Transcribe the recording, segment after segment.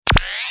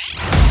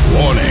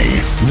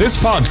This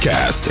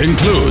podcast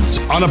includes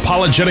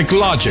unapologetic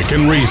logic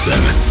and reason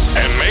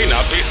and may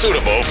not be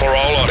suitable for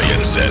all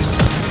audiences.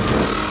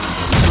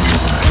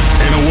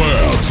 In a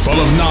world full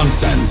of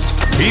nonsense,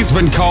 he's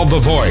been called the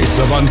voice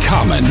of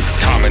uncommon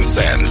common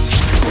sense.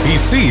 He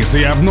sees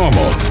the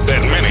abnormal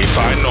that many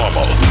find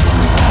normal.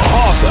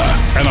 Author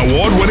and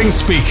award-winning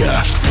speaker,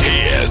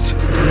 he is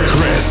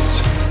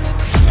Chris.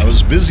 I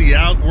was busy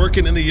out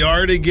working in the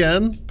yard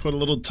again. Put a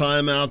little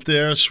time out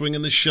there,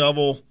 swinging the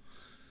shovel,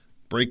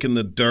 breaking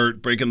the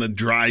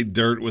dry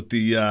dirt with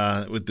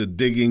the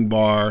digging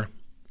bar.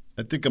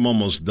 I think I'm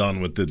almost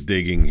done with the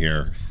digging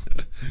here.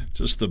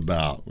 Just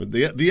about.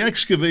 The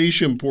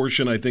excavation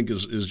portion, I think,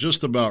 is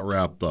just about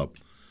wrapped up.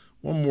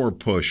 One more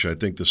push. I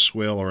think the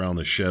swale around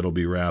the shed will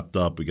be wrapped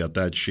up. We got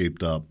that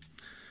shaped up.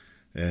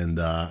 And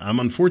I'm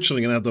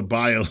unfortunately going to have to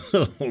buy a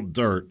little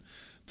dirt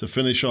to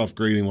finish off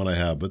grading what I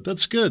have. But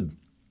that's good.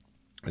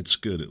 It's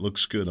good. It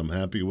looks good. I'm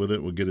happy with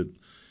it. We'll get it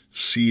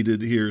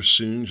seeded here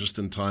soon, just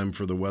in time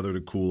for the weather to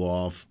cool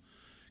off.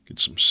 Get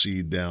some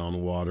seed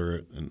down, water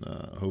it, and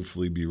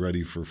hopefully be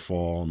ready for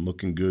fall and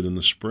looking good in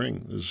the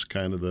spring. This is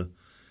kind of the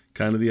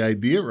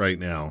idea right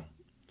now.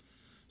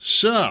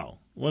 So,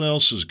 what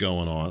else is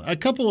going on? A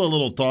couple of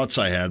little thoughts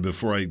I had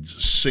before I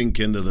sink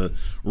into the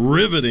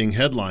riveting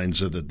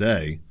headlines of the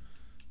day.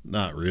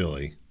 Not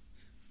really.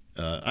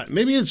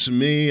 Maybe it's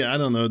me. I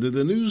don't know. Did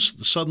the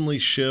news suddenly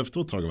shift?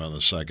 We'll talk about it in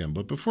a second.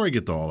 But before I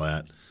get to all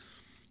that,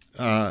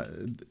 I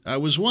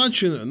was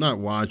watching an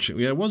article.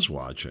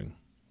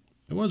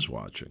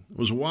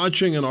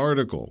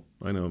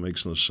 I know it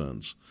makes no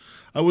sense.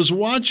 I was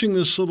watching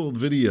this little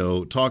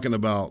video talking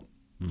about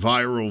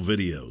viral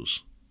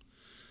videos.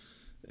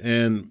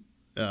 And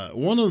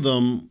one of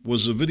them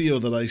was a video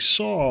that I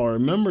saw or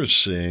remember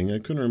seeing. I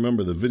couldn't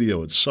remember the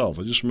video itself.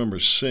 I just remember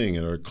seeing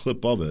it or a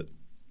clip of it.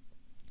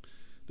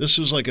 This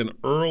was like an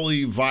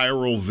early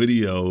viral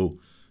video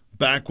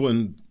back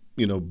when,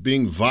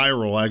 being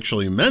viral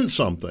actually meant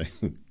something.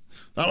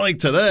 Not like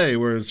today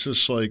where it's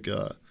just like,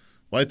 I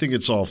think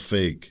it's all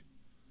fake.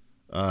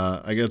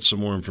 I got some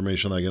more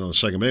information I get in a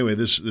second. But anyway,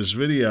 this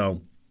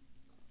video,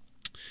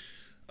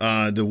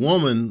 the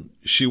woman,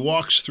 she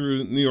walks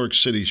through New York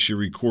City. She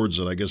records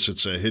it. I guess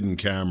it's a hidden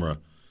camera,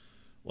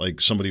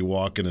 like somebody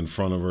walking in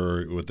front of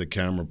her with the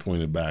camera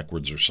pointed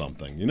backwards or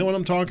something. You know what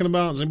I'm talking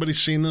about? Has anybody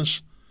seen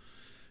this?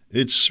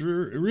 It's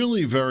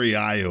really very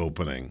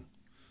eye-opening.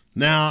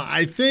 Now,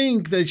 I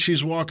think that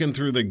she's walking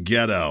through the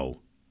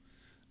ghetto,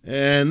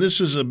 and this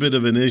is a bit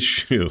of an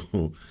issue,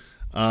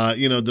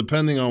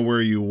 depending on where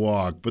you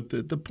walk. But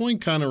the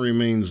point kind of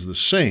remains the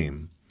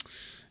same,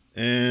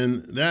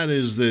 and that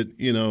is that,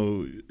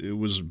 it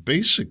was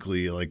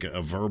basically like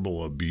a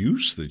verbal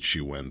abuse that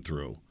she went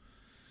through.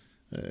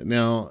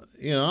 Now,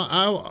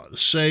 I'll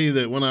say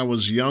that when I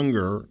was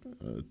younger,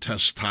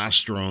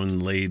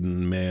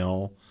 testosterone-laden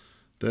male,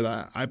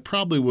 that I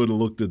probably would have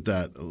looked at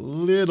that a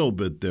little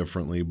bit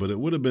differently, but it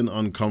would have been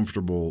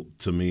uncomfortable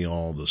to me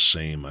all the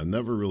same. I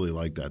never really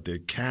liked that. They're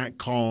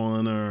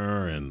catcalling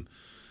her, and,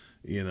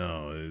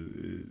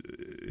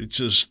 it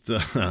just,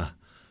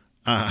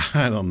 I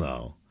don't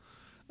know.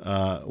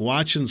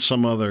 Watching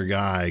some other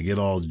guy get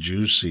all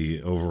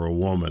juicy over a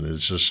woman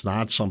is just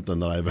not something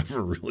that I've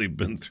ever really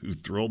been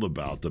thrilled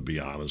about, to be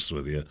honest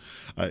with you.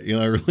 I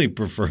really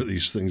prefer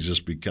these things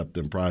just be kept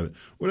in private.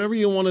 Whatever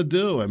you want to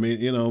do. I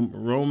mean,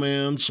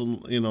 romance,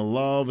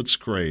 love, it's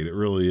great. It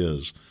really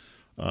is.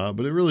 But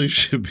it really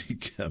should be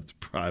kept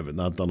private,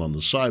 not done on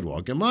the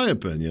sidewalk. In my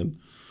opinion,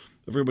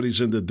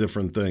 everybody's into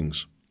different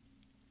things.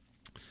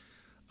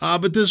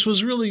 But this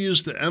was really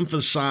used to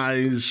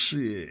emphasize,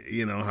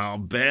 how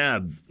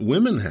bad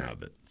women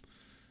have it.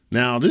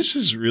 Now, this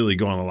is really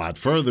going a lot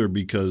further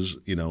because,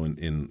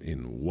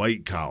 in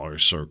white-collar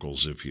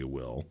circles, if you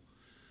will,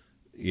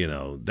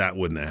 that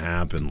wouldn't have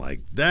happened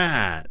like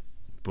that,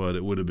 but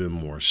it would have been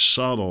more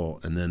subtle.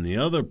 And then the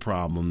other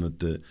problem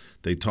that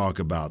they talk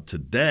about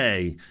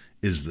today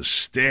is the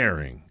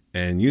staring.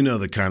 And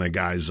the kind of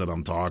guys that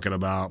I'm talking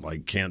about,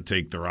 like can't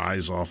take their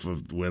eyes off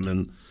of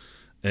women.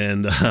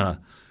 And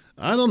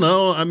I don't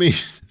know. I mean,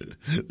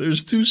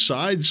 there's two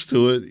sides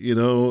to it.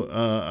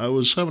 I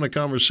was having a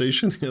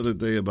conversation the other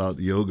day about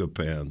yoga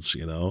pants,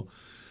 and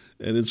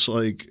it's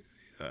like,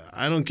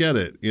 I don't get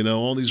it.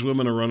 All these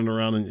women are running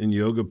around in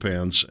yoga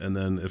pants, and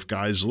then if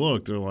guys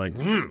look, they're like,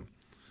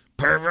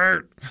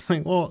 pervert.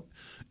 Like, well,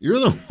 you're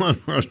the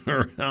one running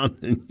around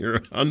in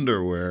your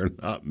underwear,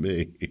 not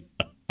me.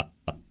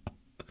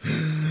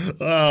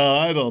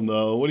 I don't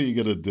know. What are you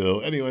going to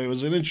do? Anyway, it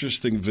was an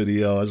interesting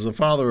video. As the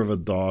father of a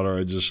daughter,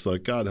 I just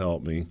thought, God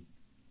help me.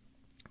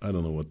 I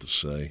don't know what to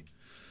say.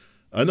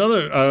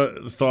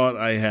 Another thought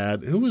I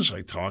had, who was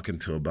I talking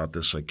to about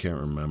this? I can't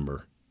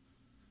remember.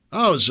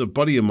 Oh, it was a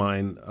buddy of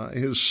mine.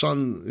 His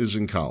son is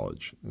in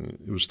college.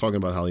 He was talking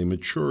about how he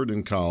matured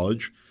in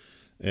college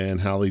and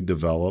how he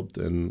developed.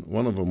 And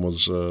one of them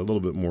was a little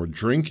bit more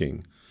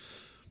drinking,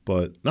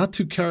 but not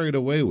too carried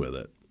away with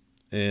it.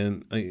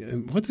 And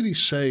what did he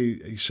say?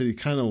 He said he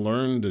kind of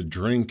learned to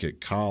drink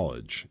at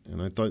college.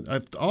 And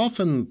I've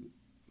often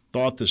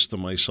thought this to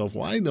myself,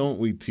 why don't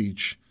we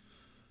teach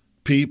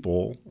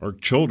people, or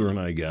children,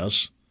 I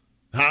guess,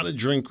 how to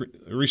drink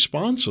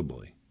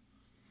responsibly.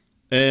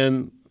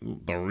 And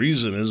the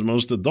reason is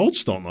most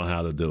adults don't know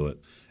how to do it.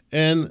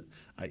 And,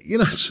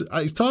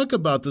 I talk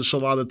about this a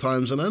lot of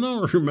times, and I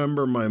don't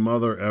remember my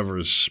mother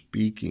ever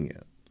speaking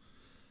it.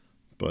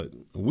 But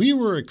we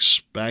were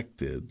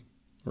expected,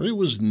 or it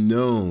was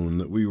known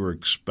that we were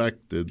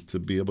expected to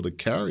be able to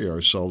carry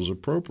ourselves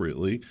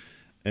appropriately.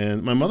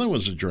 And my mother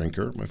was a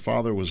drinker. My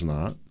father was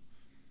not.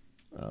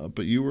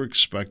 But you were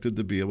expected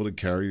to be able to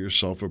carry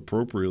yourself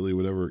appropriately,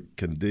 whatever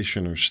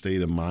condition or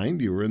state of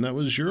mind you were in. That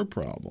was your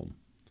problem.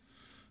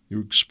 You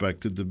were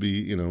expected to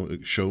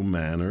be, show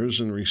manners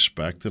and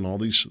respect and all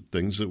these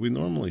things that we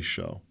normally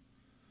show.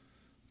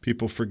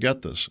 People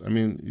forget this. I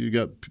mean, you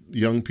got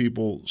young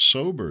people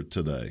sober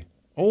today.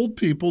 Old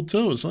people,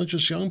 too. It's not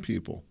just young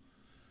people.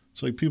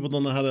 It's like people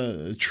don't know how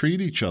to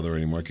treat each other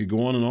anymore. I could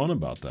go on and on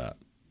about that.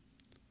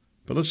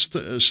 But let's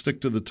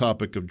stick to the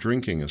topic of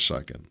drinking a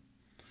second.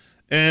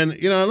 And,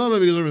 I love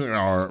it because everything,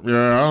 I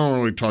don't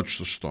really touch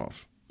the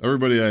stuff.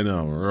 Everybody I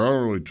know, I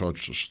don't really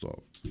touch the stuff.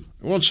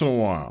 Once in a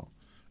while.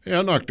 Yeah,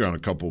 I knock down a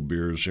couple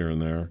beers here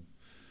and there.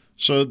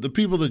 So the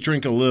people that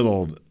drink a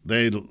little,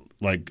 they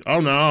like, oh,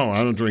 no,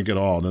 I don't drink at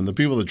all. Then the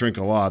people that drink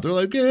a lot, they're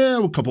like,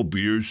 yeah, a couple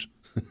beers.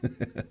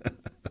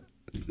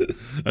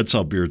 That's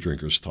how beer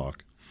drinkers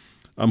talk.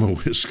 I'm a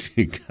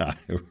whiskey guy.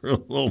 We're a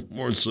little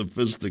more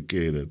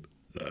sophisticated.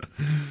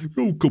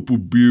 A couple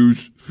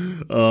beers.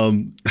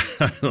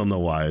 I don't know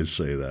why I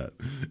say that.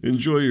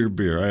 Enjoy your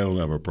beer. I don't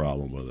have a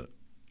problem with it.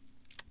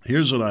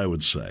 Here's what I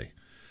would say.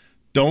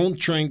 Don't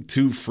drink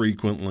too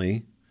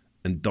frequently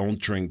and don't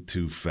drink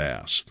too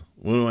fast.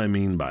 What do I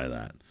mean by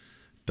that?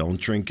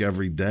 Don't drink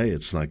every day.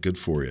 It's not good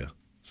for you.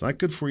 It's not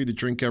good for you to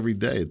drink every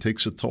day. It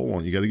takes a toll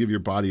on you. You got to give your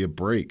body a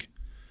break.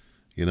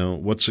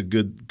 What's a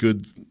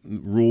good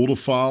rule to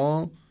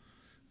follow?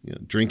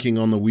 Drinking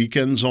on the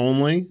weekends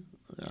only.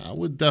 I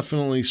would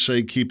definitely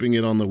say keeping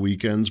it on the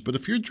weekends. But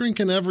if you're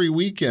drinking every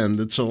weekend,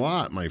 it's a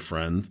lot, my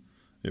friend.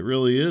 It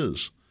really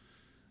is.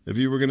 If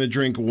you were going to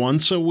drink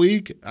once a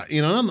week,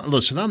 I'm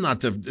not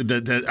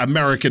the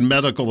American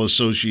Medical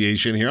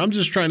Association here. I'm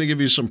just trying to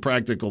give you some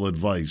practical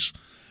advice,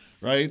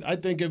 right? I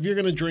think if you're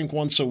going to drink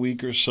once a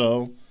week or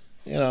so,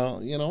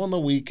 on the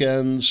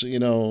weekends, if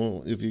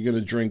you're going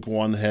to drink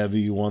one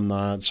heavy, one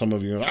not, some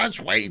of you, that's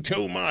way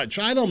too much.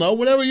 I don't know,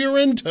 whatever you're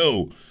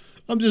into.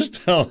 I'm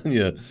just telling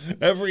you,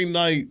 every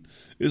night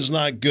is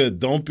not good.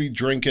 Don't be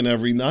drinking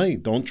every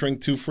night. Don't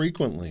drink too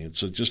frequently.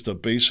 It's just a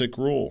basic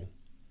rule.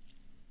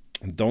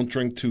 And don't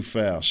drink too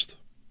fast.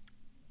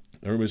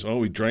 Everybody's,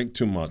 we drank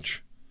too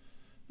much.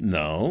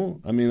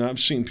 No. I mean, I've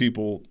seen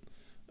people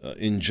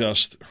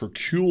ingest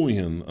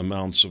Herculean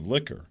amounts of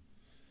liquor.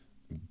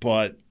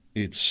 But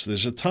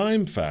there's a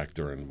time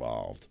factor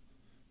involved,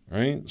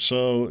 right?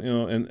 So,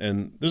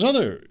 and there's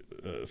other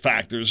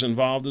factors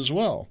involved as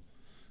well.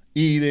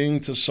 Eating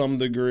to some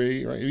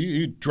degree, right?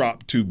 You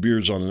drop 2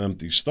 beers on an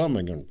empty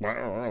stomach and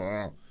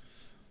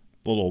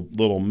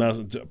little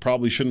mess.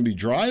 Probably shouldn't be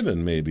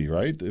driving, maybe,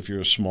 right? If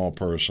you're a small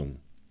person,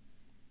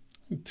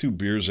 2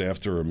 beers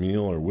after a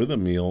meal or with a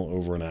meal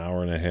over an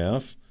hour and a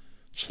half,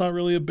 it's not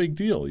really a big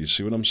deal. You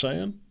see what I'm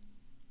saying?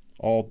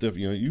 All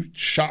different. You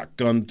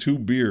shotgun 2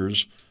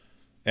 beers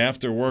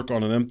after work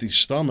on an empty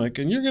stomach,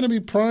 and you're going to be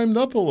primed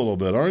up a little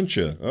bit, aren't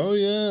you? Oh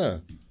yeah,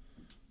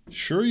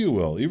 sure you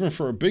will, even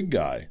for a big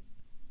guy.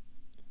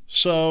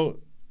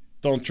 So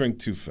don't drink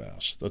too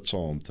fast. That's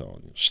all I'm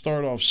telling you.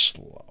 Start off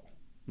slow,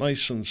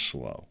 nice and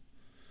slow.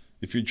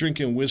 If you're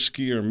drinking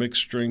whiskey or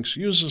mixed drinks,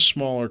 use a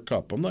smaller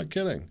cup. I'm not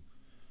kidding.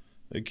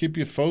 They keep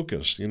you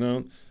focused.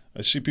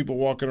 I see people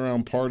walking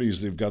around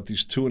parties. They've got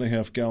these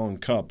 2.5-gallon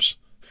cups.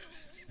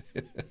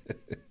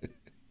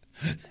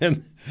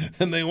 and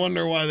they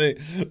wonder why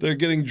they're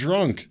getting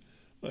drunk.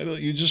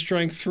 You just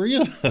drank 3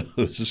 of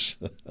those.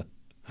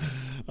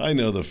 I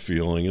know the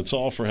feeling. It's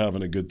all for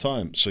having a good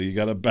time. So you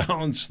got to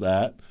balance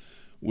that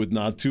with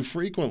not too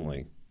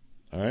frequently.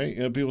 All right?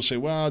 People say,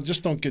 well,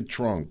 just don't get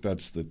drunk.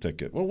 That's the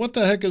ticket. Well, what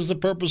the heck is the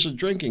purpose of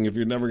drinking if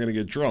you're never going to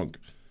get drunk?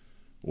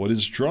 What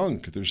is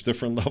drunk? There's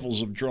different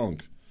levels of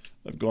drunk.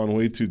 I've gone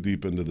way too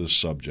deep into this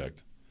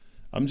subject.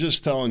 I'm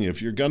just telling you,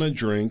 if you're going to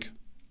drink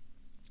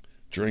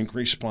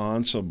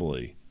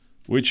responsibly,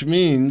 which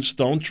means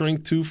don't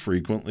drink too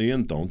frequently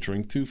and don't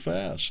drink too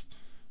fast.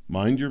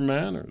 Mind your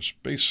manners,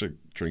 basic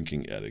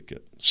drinking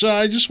etiquette. So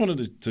I just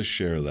wanted to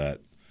share that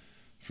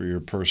for your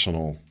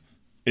personal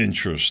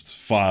interest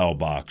file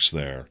box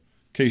there,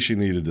 in case you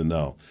needed to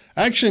know.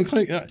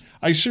 Actually,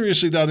 I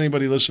seriously doubt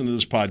anybody listening to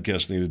this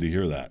podcast needed to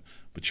hear that,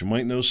 but you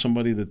might know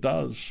somebody that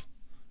does,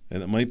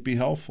 and it might be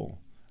helpful.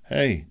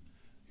 Hey,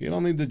 you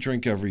don't need to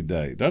drink every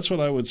day. That's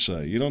what I would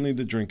say. You don't need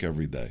to drink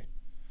every day.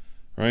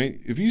 Right?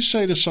 If you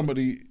say to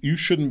somebody, you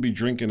shouldn't be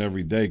drinking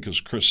every day because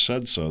Chris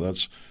said so,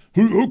 that's,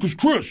 because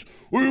Chris,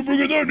 what are you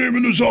bringing that name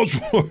in this house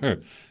for?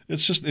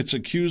 It's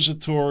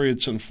accusatory,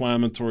 it's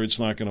inflammatory, it's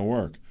not going to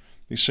work.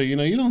 You say, you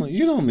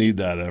don't need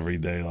that every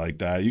day like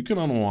that. You can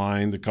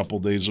unwind a couple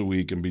days a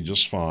week and be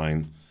just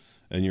fine,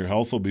 and your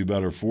health will be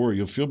better for you.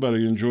 You'll feel better.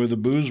 You enjoy the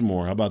booze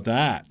more. How about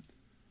that?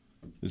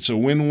 It's a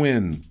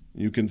win-win.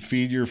 You can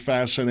feed your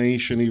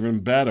fascination even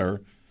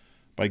better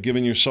by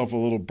giving yourself a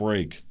little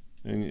break,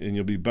 and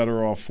you'll be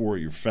better off for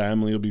it. Your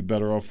family will be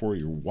better off for it.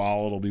 Your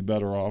wallet will be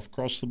better off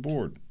across the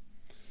board.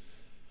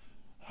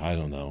 I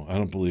don't know. I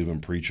don't believe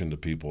in preaching to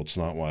people. It's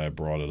not why I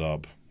brought it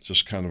up. It's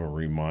just kind of a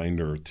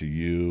reminder to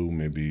you.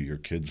 Maybe your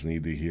kids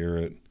need to hear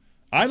it.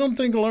 I don't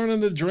think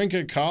learning to drink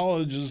at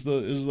college is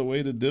the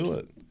way to do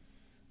it.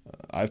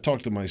 I've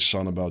talked to my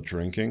son about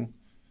drinking.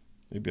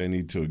 Maybe I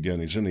need to again.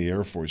 He's in the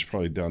Air Force. He's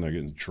probably down there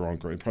getting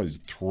drunk, right? Probably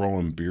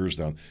throwing beers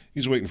down.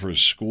 He's waiting for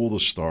his school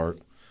to start.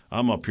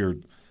 I'm up here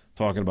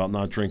talking about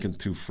not drinking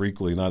too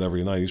frequently, not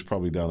every night. He's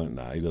probably down there.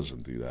 Nah, he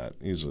doesn't do that.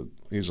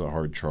 He's a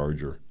hard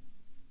charger.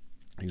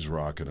 He's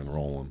rocking and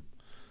rolling.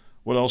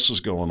 What else is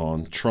going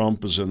on?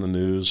 Trump is in the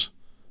news.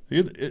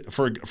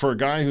 For a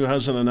guy who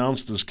hasn't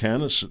announced his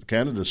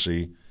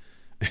candidacy,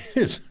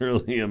 it's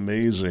really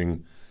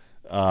amazing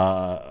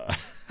how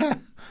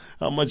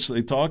much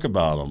they talk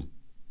about him.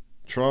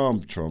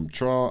 Trump.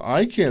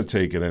 I can't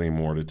take it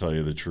anymore, to tell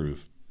you the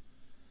truth.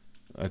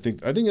 I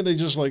think they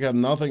just have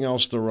nothing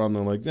else to run.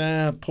 They're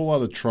like, pull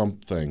out a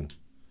Trump thing.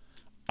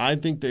 I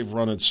think they've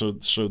run it so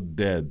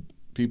dead.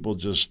 People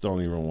just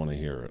don't even want to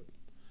hear it.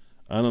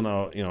 I don't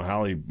know,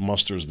 how he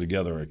musters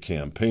together a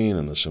campaign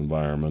in this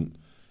environment.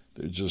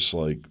 They're just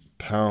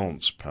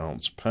pounce.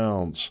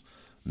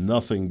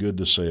 Nothing good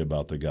to say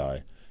about the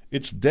guy.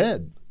 It's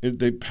dead.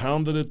 They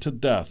pounded it to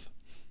death.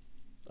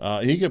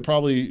 He could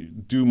probably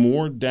do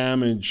more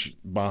damage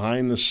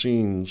behind the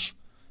scenes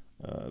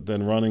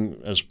than running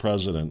as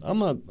president. I'm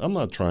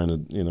not trying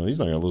to, he's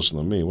not going to listen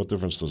to me. What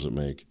difference does it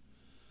make?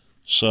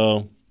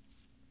 So,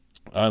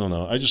 I don't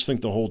know. I just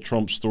think the whole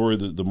Trump story,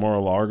 the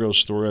Mar-a-Lago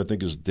story, I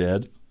think is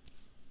dead.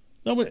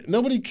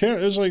 Nobody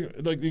cares. It's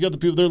like you got the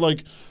people, they're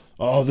like,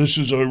 oh, this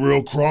is a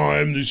real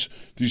crime.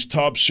 These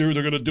tops here,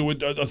 they're going to do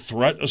a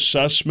threat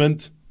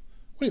assessment.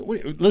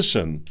 Wait,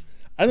 listen.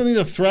 I don't need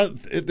a threat.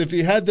 If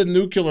he had the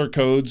nuclear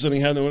codes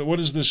and what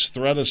is this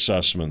threat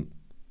assessment?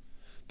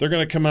 They're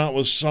going to come out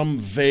with some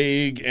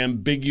vague,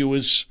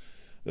 ambiguous,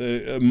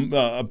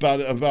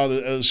 about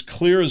as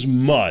clear as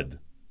mud,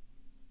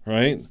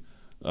 right?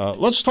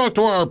 Let's talk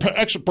to our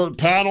expert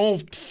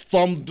panel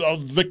from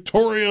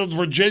Victoria,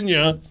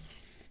 Virginia,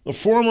 the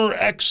former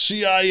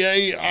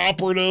ex-CIA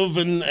operative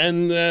and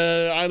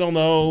I don't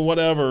know,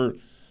 whatever,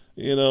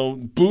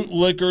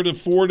 bootlicker to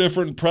 4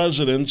 different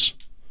presidents.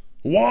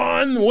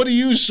 Juan, what do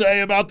you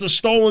say about the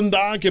stolen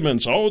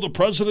documents? Oh, the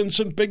president's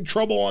in big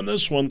trouble on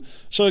this one.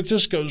 So it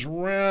just goes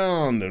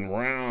round and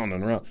round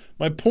and round.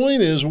 My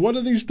point is, what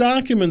are these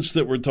documents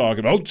that we're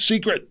talking about? Oh,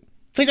 secret.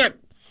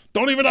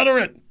 Don't even utter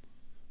it.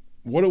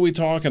 What are we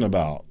talking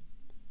about?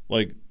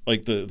 Like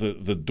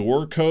the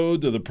door code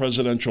to the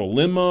presidential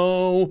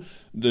limo,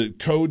 the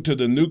code to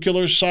the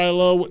nuclear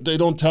silo? They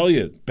don't tell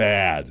you.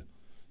 Bad.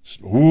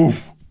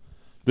 Oof.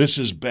 This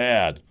is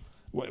bad.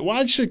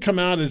 Why should it come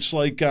out? It's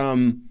like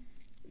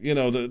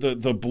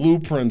the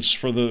blueprints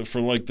for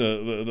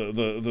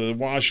the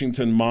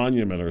Washington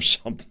Monument or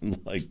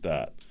something like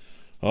that.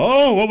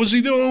 Oh, what was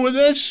he doing with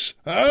this?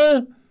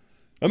 Huh?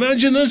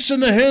 Imagine this in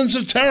the hands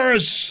of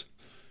terrorists.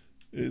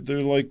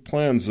 They're like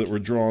plans that were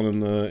drawn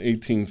in the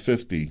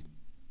 1850.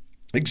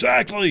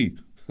 Exactly.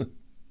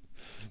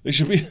 They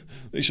should be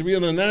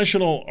in the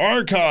National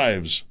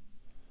Archives.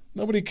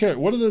 Nobody cares.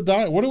 What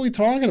are we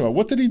talking about?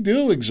 What did he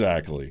do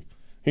exactly?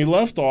 He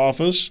left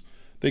office.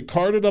 They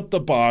carted up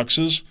the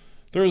boxes.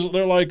 They're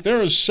like,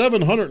 there is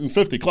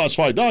 750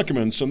 classified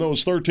documents in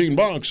those 13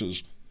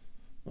 boxes.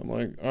 I'm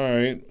like, all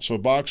right, so a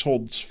box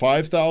holds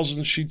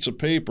 5,000 sheets of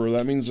paper.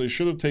 That means they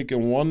should have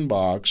taken one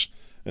box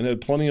and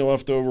had plenty of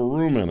leftover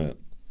room in it.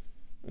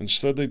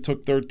 Instead, they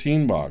took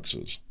 13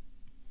 boxes.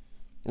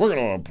 We're going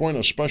to appoint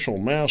a special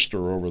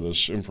master over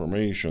this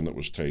information that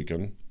was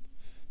taken.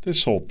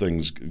 This whole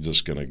thing's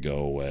just going to go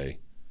away.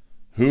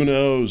 Who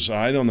knows?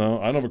 I don't know.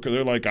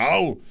 They're like,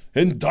 oh,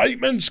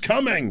 indictment's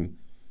coming.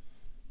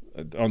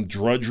 On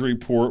Drudge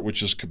Report, which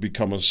has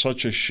become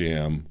such a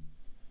sham.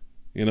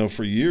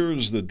 For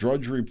years, the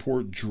Drudge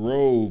Report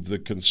drove the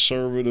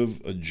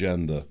conservative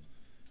agenda.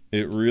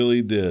 It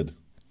really did.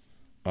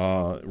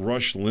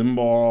 Rush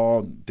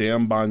Limbaugh,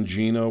 Dan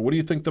Bongino. What do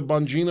you think the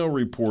Bongino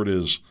report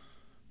is?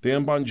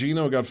 Dan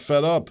Bongino got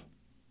fed up.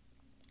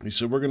 He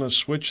said, we're going to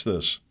switch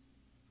this.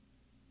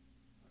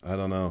 I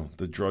don't know,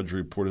 the Drudge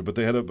reported, but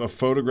they had a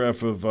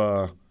photograph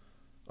of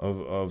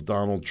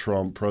Donald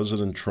Trump,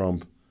 President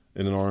Trump,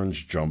 in an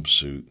orange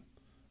jumpsuit,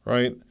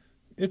 right?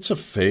 It's a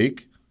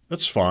fake.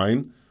 That's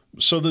fine.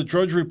 So the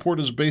Drudge Report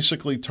is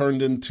basically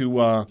turned into,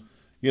 one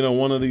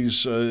of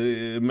these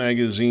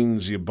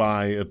magazines you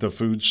buy at the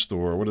food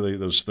store. What are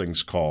those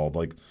things called?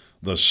 Like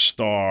The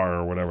Star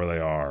or whatever they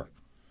are.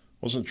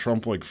 Wasn't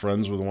Trump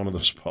friends with one of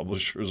those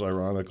publishers,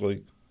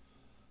 ironically?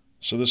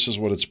 So this is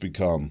what it's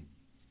become.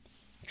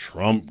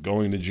 Trump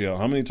going to jail.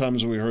 How many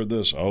times have we heard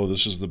this? Oh,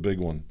 this is the big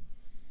one.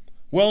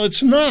 Well,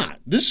 it's not.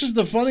 This is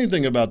the funny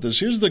thing about this.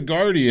 Here's the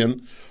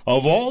Guardian.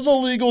 Of all the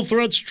legal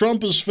threats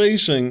Trump is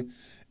facing,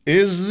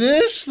 is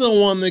this the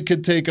one that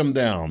could take him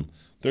down?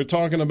 They're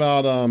talking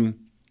about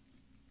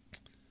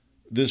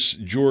this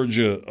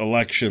Georgia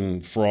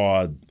election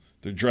fraud.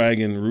 They're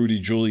dragging Rudy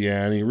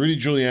Giuliani. Rudy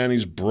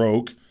Giuliani's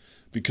broke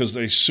because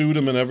they sued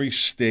him in every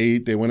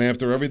state. They went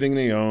after everything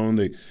they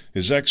owned.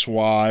 His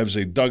ex-wives.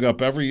 They dug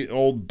up every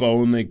old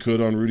bone they could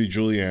on Rudy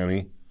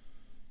Giuliani.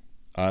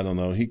 I don't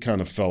know. He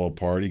kind of fell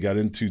apart. He got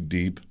in too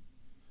deep.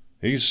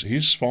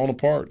 He's fallen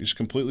apart. He's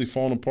completely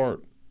fallen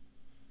apart.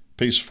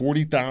 Pays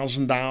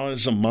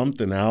 $40,000 a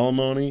month in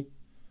alimony.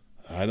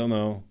 I don't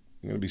know.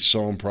 I'm going to be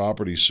selling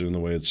property soon the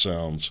way it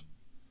sounds.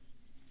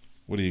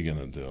 What are you going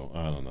to do?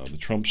 I don't know. The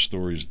Trump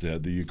story's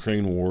dead. The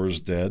Ukraine war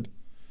is dead.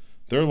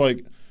 They're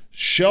like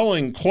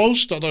shelling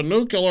close to the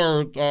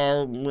nuclear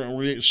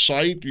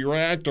site,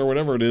 reactor,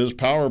 whatever it is,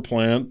 power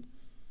plant.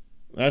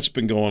 That's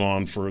been going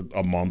on for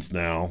a month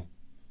now.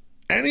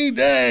 Any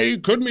day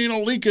could mean a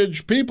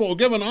leakage. People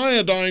give an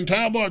iodine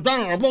tablet.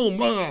 Blah, blah,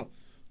 blah.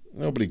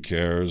 Nobody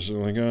cares. They're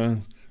like, yeah,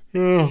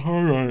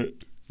 all right.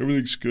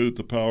 Everything's good at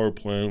the power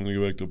plant when they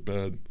go back to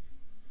bed.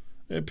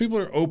 Yeah, people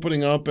are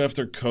opening up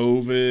after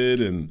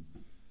COVID, and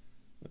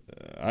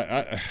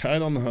I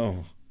don't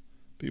know.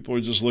 People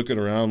are just looking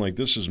around like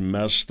this is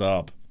messed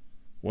up.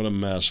 What a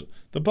mess.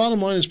 The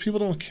bottom line is people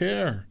don't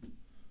care.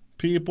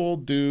 People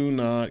do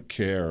not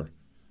care.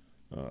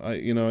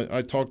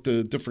 I talk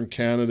to different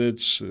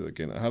candidates.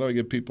 Again, how do I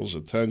get people's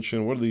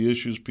attention? What are the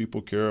issues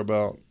people care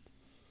about?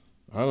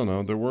 I don't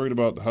know. They're worried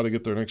about how to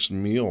get their next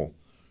meal.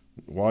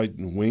 Why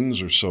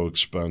wings are so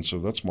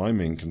expensive. That's my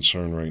main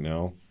concern right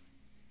now.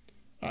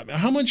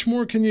 How much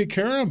more can you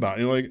care about?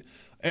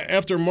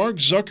 After Mark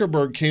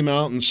Zuckerberg came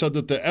out and said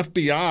that the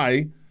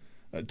FBI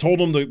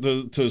told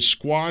him to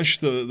squash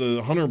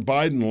the Hunter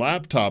Biden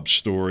laptop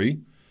story,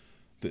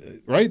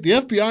 right? The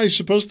FBI is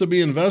supposed to be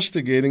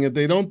investigating it.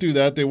 They don't do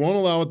that. They won't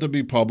allow it to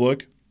be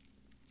public.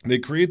 They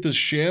create this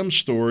sham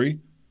story,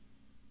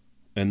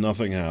 and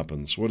nothing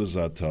happens. What does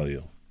that tell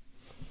you?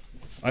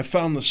 I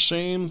found the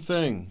same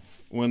thing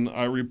when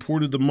I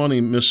reported the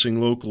money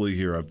missing locally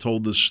here. I've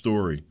told this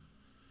story.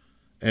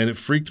 And it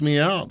freaked me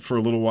out for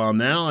a little while.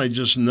 Now I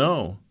just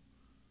know.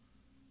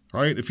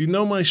 Right? If you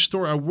know my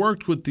story, I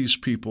worked with these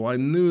people. I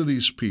knew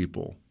these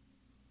people.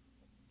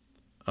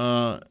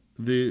 The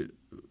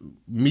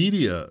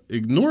media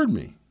ignored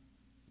me.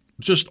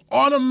 Just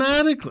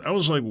automatically. I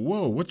was like,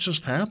 whoa, what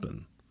just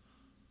happened?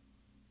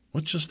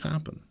 What just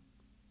happened?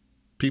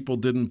 People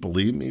didn't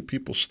believe me.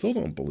 People still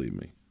don't believe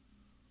me.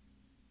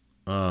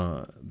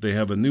 They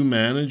have a new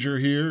manager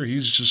here.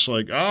 He's just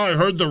like, I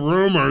heard the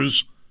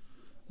rumors.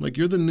 Like,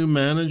 you're the new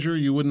manager.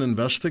 You wouldn't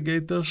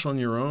investigate this on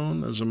your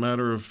own as a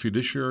matter of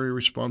fiduciary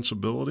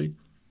responsibility?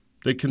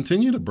 They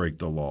continue to break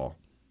the law.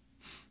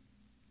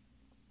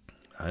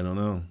 I don't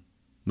know.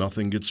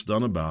 Nothing gets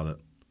done about it.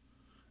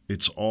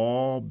 It's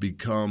all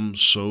become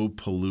so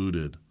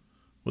polluted.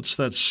 What's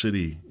that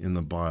city in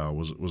the Bible?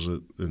 Was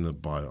it in the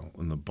Bible?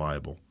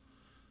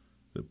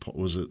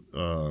 Was it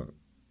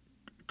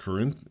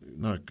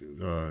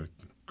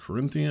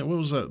Corinthian? What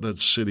was that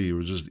city? It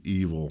was just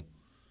evil.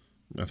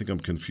 I think I'm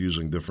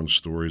confusing different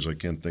stories. I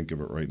can't think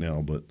of it right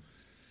now. But,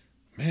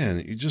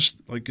 man,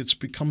 it's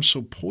become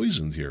so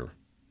poisoned here.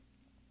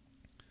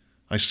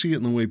 I see it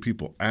in the way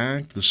people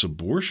act. This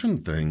abortion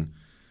thing,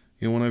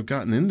 when I've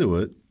gotten into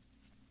it,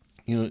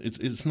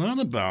 it's not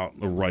about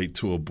the right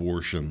to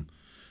abortion.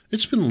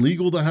 It's been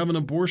legal to have an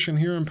abortion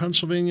here in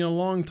Pennsylvania a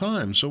long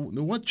time. So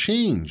what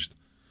changed?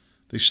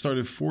 They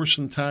started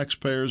forcing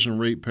taxpayers and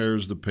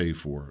ratepayers to pay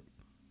for it.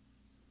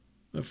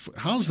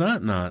 How's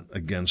that not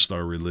against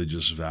our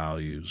religious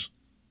values?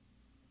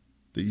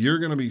 That you're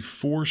going to be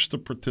forced to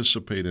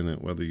participate in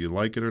it, whether you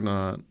like it or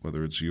not,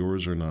 whether it's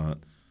yours or not.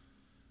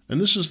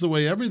 And this is the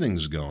way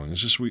everything's going.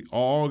 It's just we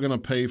all going to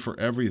pay for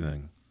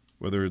everything,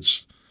 whether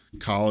it's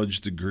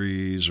college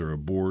degrees or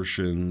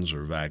abortions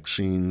or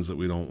vaccines that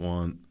we don't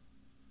want.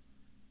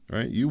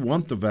 Right? You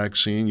want the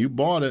vaccine. You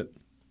bought it.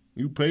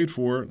 You paid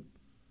for it.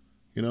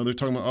 They're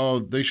talking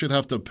about, they should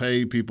have to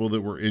pay people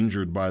that were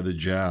injured by the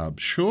jab.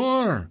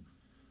 Sure,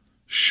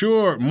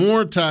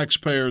 more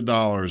taxpayer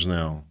dollars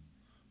now.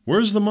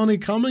 Where's the money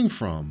coming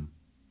from?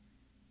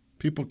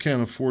 People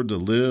can't afford to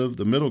live.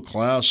 The middle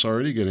class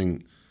already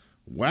getting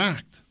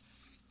whacked.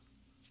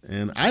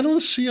 And I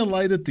don't see a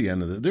light at the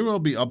end of it. There will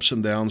be ups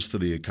and downs to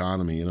the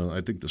economy.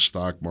 I think the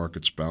stock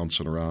market's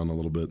bouncing around a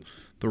little bit.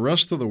 The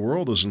rest of the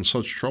world is in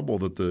such trouble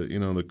that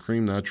the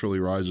cream naturally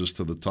rises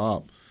to the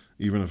top,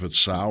 even if it's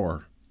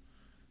sour.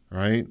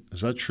 Right?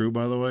 Is that true,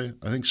 by the way?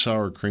 I think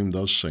sour cream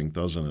does sink,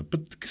 doesn't it?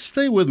 But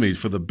stay with me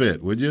for the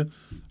bit, would you?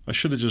 I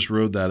should have just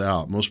rode that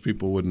out. Most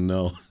people wouldn't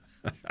know.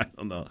 I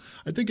don't know.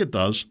 I think it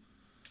does.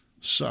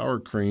 Sour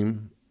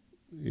cream,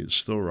 it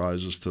still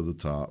rises to the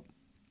top.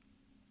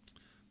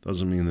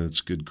 Doesn't mean that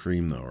it's good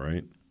cream, though,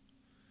 right?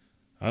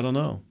 I don't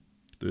know.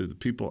 The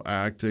people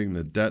acting,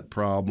 the debt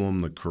problem,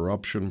 the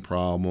corruption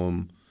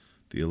problem,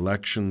 the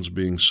elections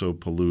being so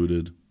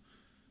polluted,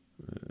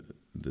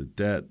 the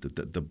debt,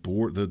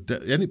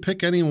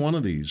 pick any one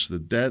of these, the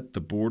debt,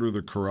 the border,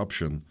 the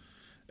corruption.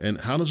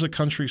 And how does a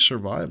country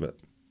survive it?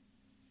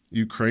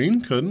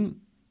 Ukraine couldn't.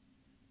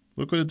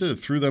 Look what it did. It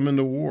threw them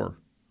into war.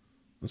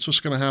 That's what's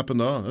going to happen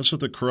to us. That's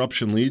what the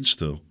corruption leads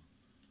to.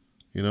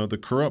 You know, the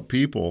corrupt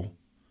people,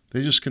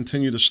 they just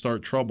continue to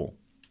start trouble.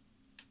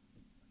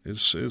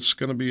 It's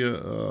going to be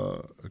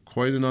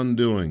quite an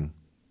undoing.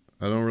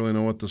 I don't really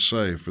know what to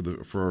say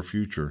for our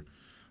future.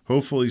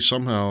 Hopefully,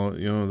 somehow,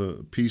 you know,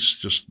 the peace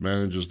just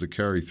manages to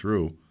carry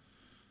through,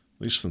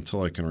 at least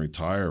until I can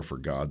retire, for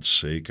God's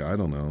sake. I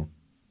don't know.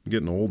 I'm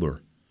getting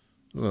older.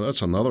 Well,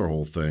 that's another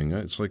whole thing.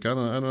 It's like I'm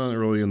not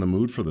really in the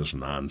mood for this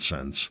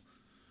nonsense.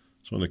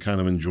 I just want to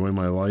kind of enjoy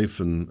my life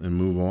and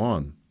move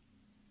on.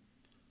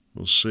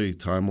 We'll see.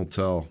 Time will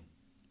tell.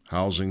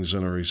 Housing's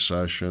in a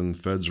recession.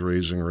 Fed's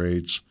raising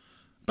rates.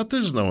 But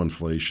there's no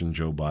inflation,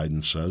 Joe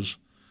Biden says,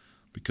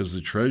 because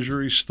the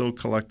Treasury's still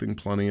collecting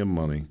plenty of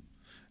money.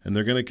 And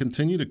they're going to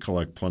continue to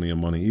collect plenty of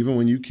money, even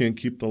when you can't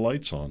keep the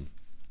lights on.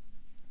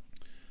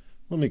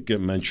 Let me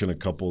mention a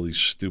couple of these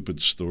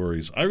stupid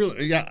stories.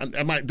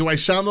 Do I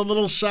sound a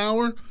little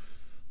sour?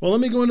 Well, let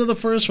me go into the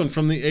first one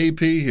from the AP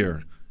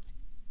here.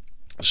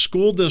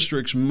 School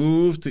districts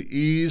move to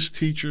ease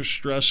teacher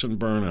stress and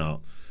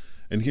burnout.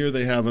 And here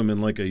they have them in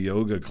like a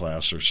yoga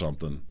class or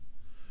something.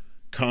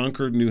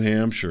 Concord, New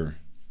Hampshire,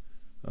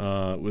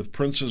 with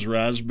Prince's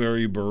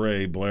Raspberry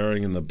Beret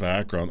blaring in the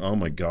background. Oh,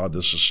 my God,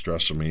 this is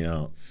stressing me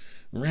out.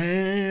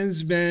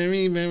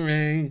 Raspberry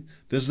Beret.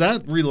 Does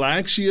that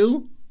relax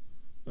you?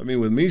 I mean,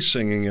 with me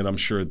singing it, I'm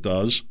sure it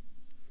does.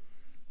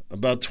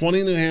 About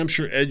 20 New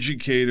Hampshire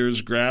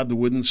educators grabbed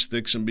wooden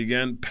sticks and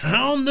began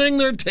pounding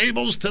their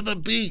tables to the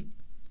beat.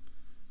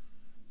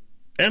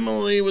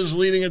 Emily was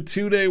leading a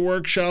 2-day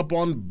workshop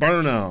on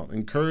burnout,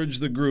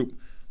 encouraged the group.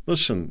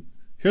 Listen,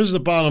 here's the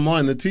bottom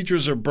line. The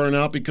teachers are burnt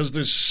out because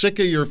they're sick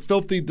of your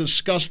filthy,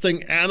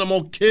 disgusting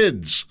animal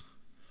kids.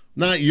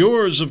 Not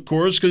yours, of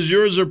course, because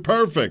yours are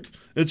perfect.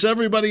 It's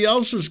everybody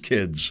else's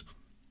kids.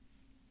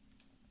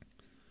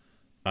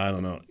 I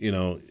don't know. You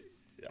know,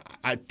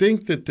 I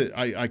think that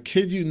I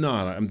kid you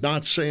not. I'm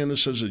not saying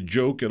this as a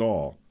joke at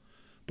all.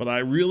 But I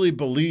really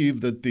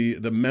believe that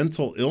the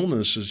mental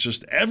illness is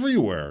just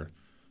everywhere.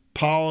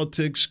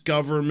 Politics,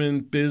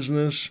 government,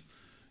 business.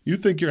 You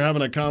think you're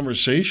having a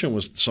conversation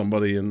with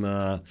somebody and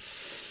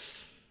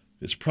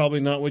it's probably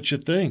not what you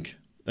think.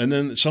 And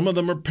then some of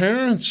them are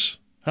parents.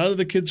 How do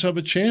the kids have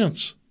a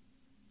chance?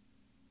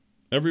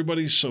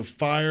 Everybody's so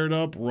fired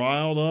up,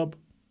 riled up.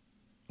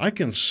 I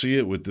can see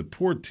it with the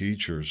poor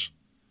teachers.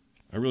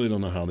 I really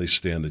don't know how they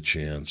stand a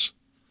chance.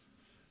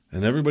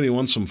 And everybody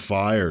wants them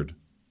fired.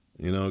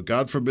 You know,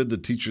 God forbid the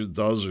teacher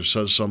does or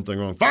says something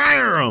wrong.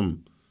 Fire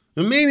them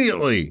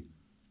immediately.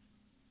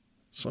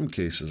 Some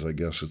cases, I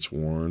guess it's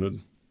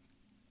warranted.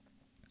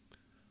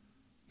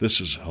 This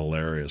is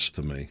hilarious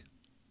to me.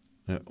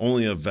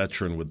 Only a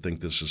veteran would think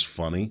this is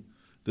funny.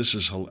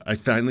 I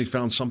finally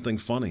found something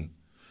funny.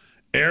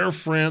 Air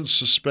France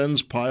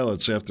suspends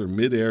pilots after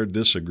mid-air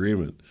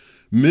disagreement.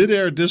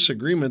 Mid-air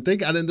disagreement, they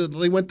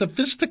went to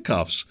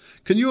fisticuffs.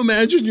 Can you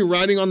imagine you're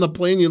riding on the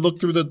plane, you look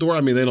through the door?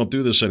 I mean, they don't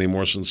do this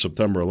anymore since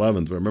September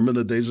 11th. But remember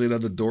the days they'd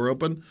have the door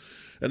open?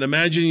 And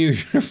imagine you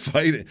hear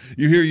fighting,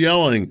 you hear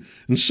yelling,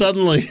 and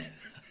suddenly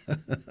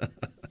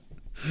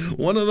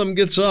one of them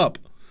gets up,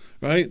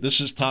 right?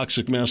 This is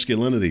toxic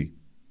masculinity.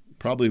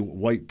 Probably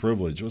white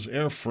privilege. It was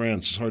Air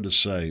France. It's hard to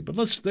say. But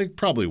they're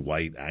probably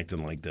white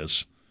acting like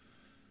this.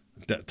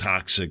 That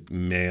toxic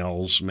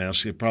males,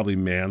 probably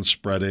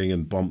man-spreading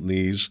and bump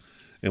knees.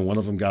 And one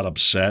of them got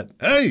upset.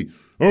 Hey,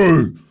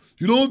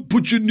 you don't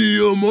put your knee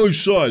on my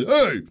side.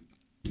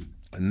 Hey.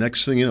 And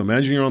next thing you know,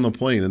 imagine you're on the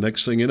plane. And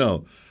next thing you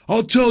know,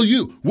 I'll tell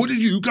you.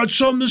 You got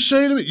something to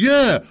say to me?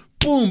 Yeah.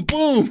 Boom,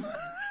 boom.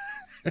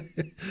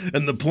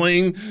 And the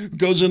plane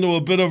goes into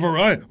a bit of a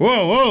ride.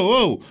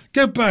 Whoa,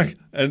 get back.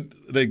 And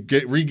they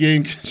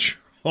regain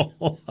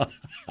control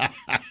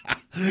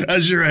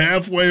as you're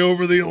halfway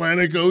over the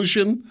Atlantic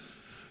Ocean.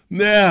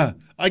 Nah,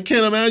 I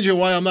can't imagine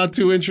why I'm not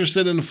too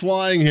interested in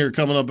flying here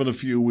coming up in a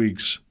few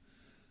weeks.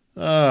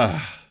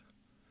 Going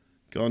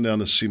down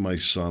to see my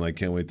son. I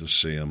can't wait to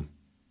see him.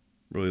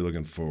 Really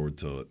looking forward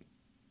to it.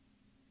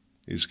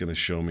 He's going to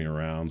show me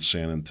around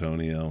San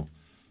Antonio.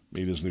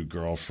 Meet his new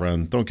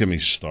girlfriend. Don't get me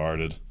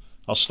started.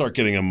 I'll start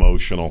getting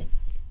emotional.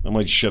 I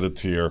might shed a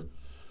tear.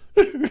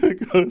 I'm going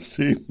to go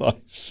see my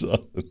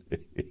son.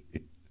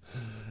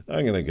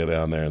 I'm going to go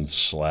down there and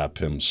slap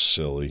him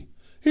silly.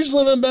 He's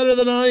living better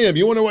than I am.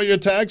 You wonder why your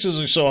taxes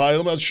are so high?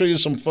 Let me show you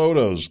some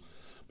photos.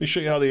 Let me show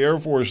you how the Air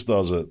Force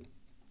does it.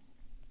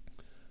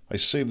 I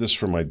saved this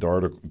for my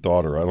daughter.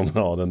 I don't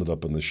know how it ended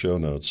up in the show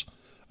notes.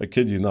 I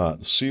kid you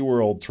not.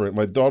 SeaWorld.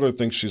 My daughter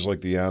thinks she's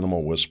like the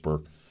animal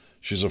whisperer.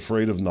 She's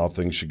afraid of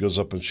nothing. She goes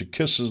up and she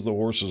kisses the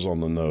horses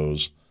on the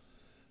nose.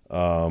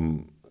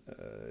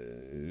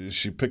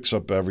 She picks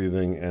up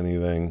everything,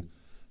 anything,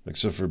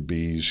 except for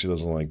bees. She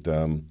doesn't like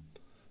them.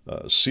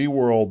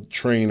 SeaWorld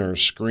trainer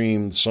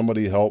screamed,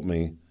 "Somebody help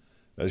me,"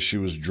 as she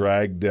was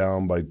dragged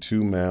down by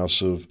two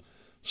massive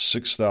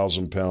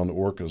 6,000-pound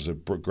orcas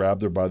that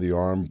grabbed her by the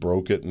arm,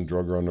 broke it, and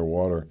drug her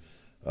underwater.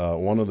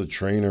 One of the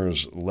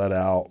trainers let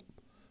out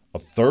a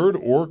third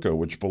orca,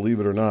 which, believe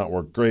it or not,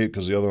 worked great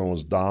because the other one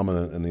was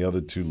dominant and the other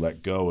two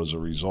let go as a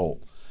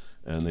result.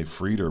 And they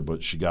freed her,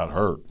 but she got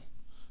hurt.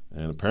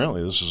 And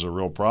apparently this is a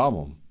real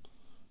problem.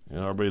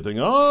 Everybody think,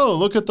 oh,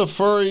 look at the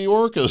furry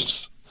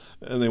orcas.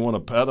 And they want to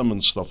pet them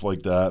and stuff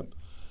like that.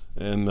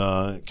 And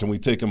can we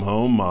take them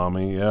home,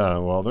 Mommy? Yeah,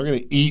 well, they're going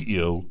to eat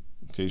you,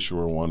 in case you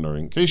were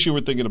wondering. In case you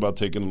were thinking about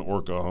taking an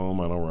orca home,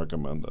 I don't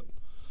recommend it.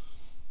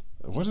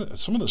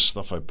 Some of the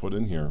stuff I put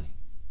in here.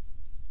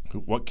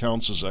 What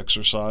counts as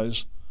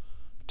exercise?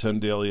 10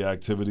 daily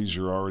activities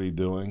you're already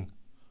doing.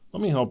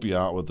 Let me help you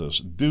out with this.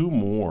 Do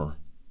more.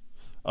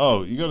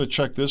 Oh, you got to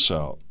check this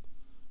out.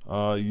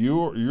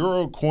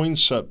 Euro coin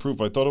set proof.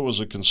 I thought it was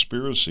a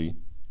conspiracy.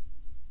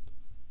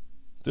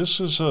 This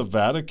is a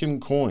Vatican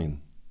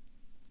coin.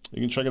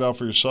 You can check it out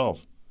for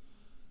yourself.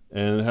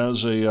 And it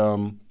has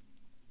a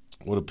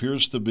what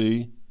appears to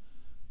be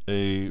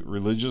a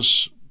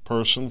religious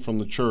person from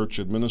the church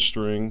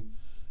administering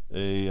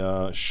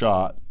a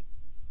shot,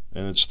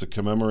 and it's to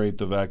commemorate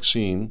the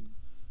vaccine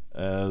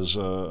as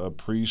a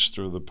priest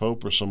or the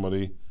Pope or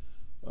somebody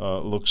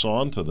looks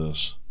on to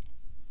this.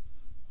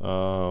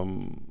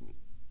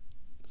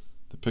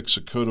 Depicts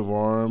a coat of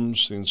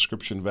arms, the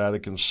inscription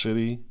Vatican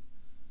City,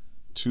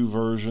 2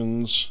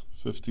 versions,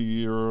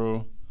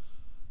 €50.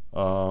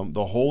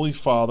 The Holy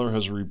Father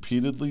has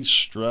repeatedly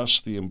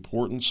stressed the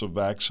importance of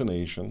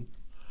vaccination,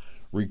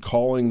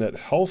 recalling that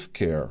health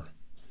care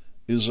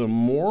is a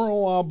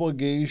moral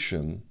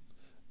obligation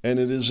and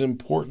it is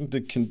important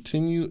to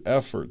continue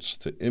efforts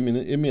to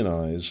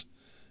immunize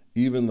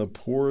even the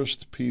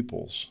poorest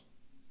peoples.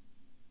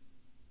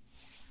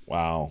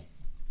 Wow.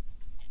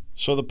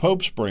 So the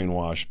Pope's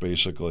brainwashed,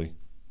 basically,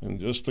 and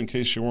just in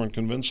case you weren't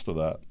convinced of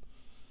that.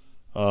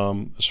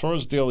 As far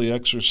as daily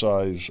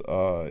exercise,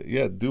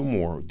 do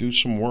more. Do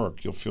some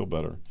work. You'll feel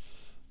better.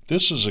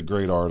 This is a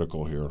great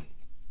article here.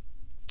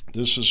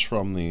 This is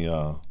from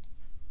the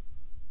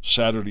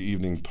Saturday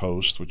Evening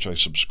Post, which I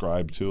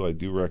subscribe to. I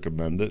do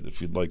recommend it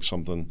if you'd like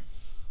something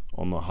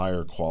on the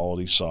higher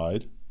quality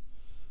side.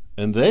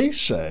 And they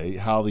say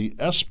how the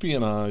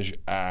Espionage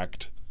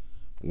Act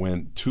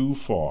went too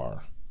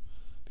far.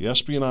 The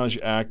Espionage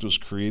Act was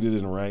created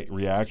in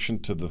reaction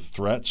to the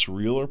threats,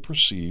 real or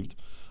perceived,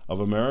 of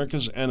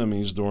America's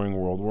enemies during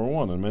World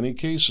War I. In many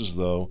cases,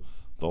 though,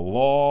 the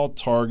law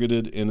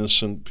targeted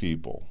innocent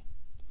people.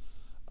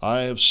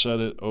 I have said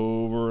it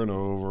over and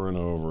over and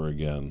over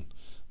again,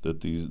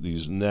 that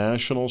these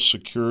national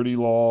security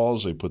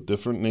laws, they put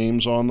different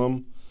names on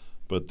them,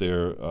 but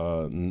they're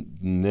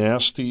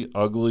nasty,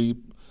 ugly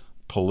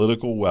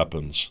political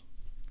weapons.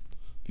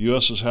 The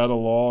U.S. has had a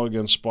law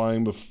against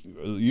spying. The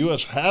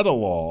U.S. had a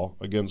law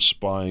against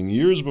spying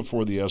years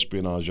before the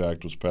Espionage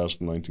Act was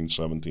passed in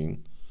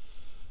 1917.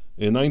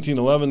 In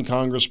 1911,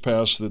 Congress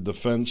passed the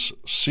Defense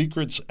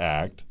Secrets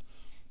Act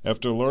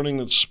after learning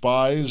that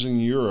spies in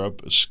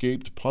Europe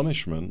escaped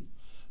punishment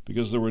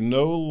because there were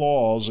no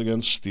laws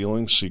against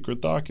stealing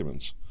secret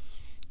documents.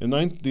 The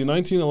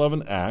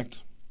 1911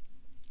 Act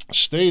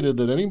stated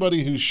that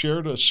anybody who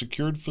entered a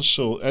secured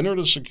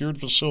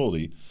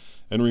facility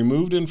and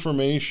removed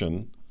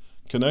information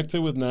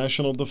connected with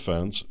national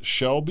defense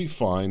shall be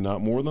fined not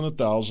more than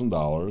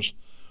 $1,000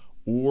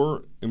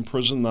 or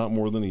imprisoned not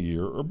more than a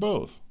year or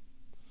both.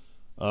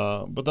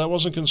 But that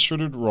wasn't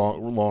considered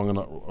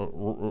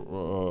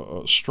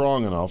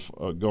strong enough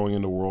going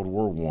into World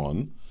War I,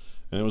 and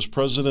it was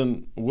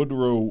President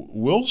Woodrow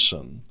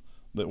Wilson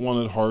that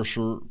wanted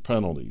harsher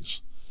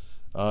penalties.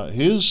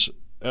 His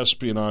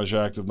Espionage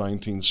Act of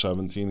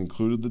 1917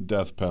 included the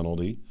death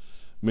penalty,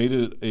 made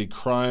it a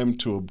crime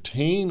to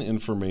obtain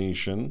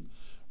information,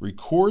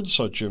 record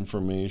such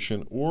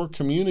information, or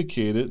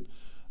communicate it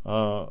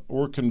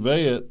or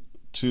convey it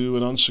to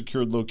an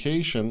unsecured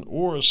location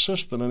or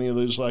assist in any of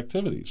those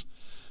activities.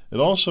 It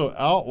also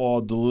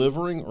outlawed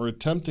delivering or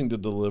attempting to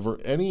deliver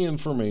any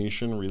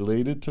information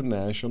related to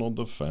national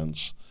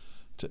defense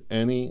to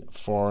any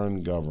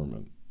foreign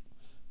government.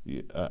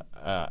 The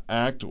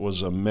act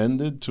was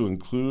amended to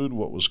include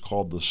what was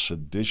called the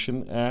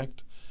Sedition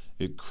Act.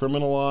 It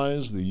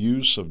criminalized the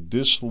use of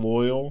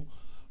disloyal,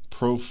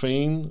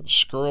 profane,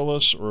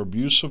 scurrilous, or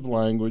abusive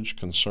language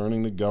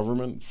concerning the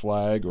government,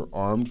 flag, or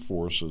armed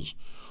forces,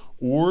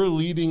 or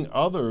leading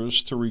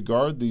others to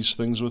regard these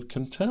things with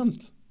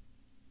contempt.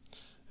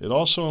 It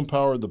also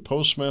empowered the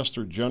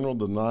Postmaster General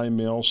to deny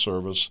mail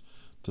service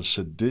to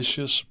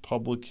seditious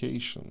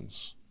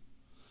publications.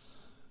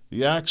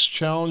 The act's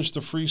challenge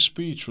to free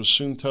speech was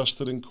soon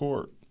tested in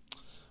court.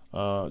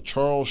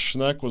 Charles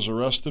Schneck was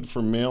arrested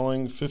for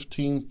mailing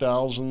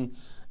 15,000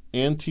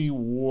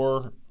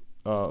 anti-war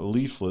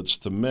leaflets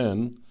to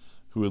men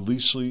who had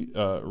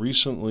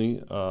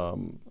recently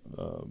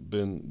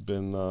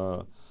been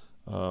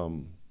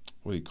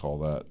what do you call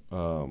that?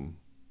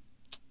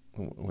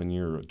 When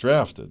you're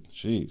drafted.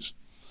 Jeez.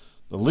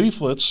 The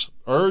leaflets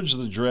urged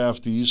the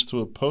draftees to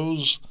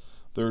oppose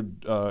their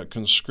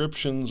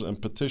conscriptions and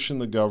petition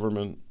the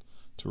government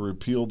to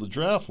repeal the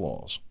draft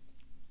laws.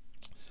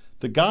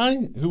 The guy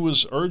who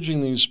was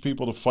urging these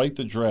people to fight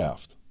the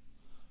draft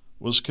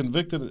was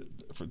convicted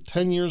for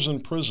 10 years in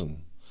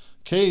prison.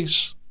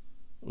 Case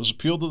was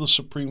appealed to the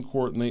Supreme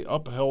Court, and they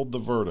upheld the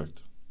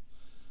verdict.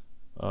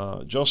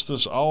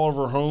 Justice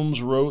Oliver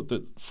Holmes wrote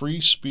that free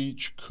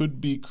speech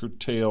could be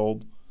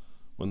curtailed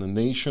when the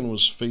nation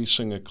was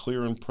facing a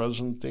clear and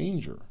present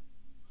danger.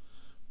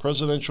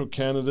 Presidential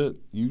candidate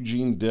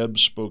Eugene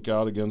Debs spoke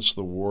out against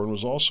the war and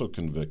was also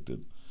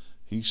convicted.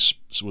 He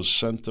was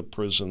sent to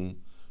prison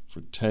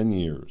for 10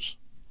 years.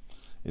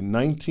 In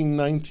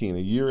 1919, a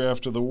year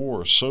after the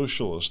war,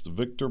 socialist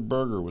Victor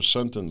Berger was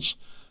sentenced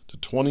to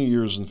 20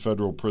 years in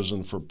federal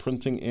prison for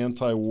printing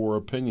anti-war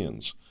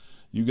opinions.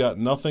 You got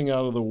nothing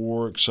out of the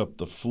war except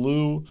the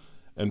flu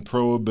and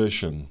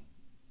prohibition.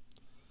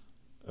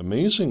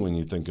 Amazing when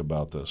you think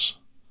about this.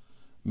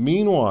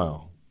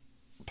 Meanwhile,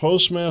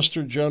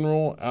 Postmaster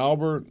General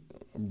Albert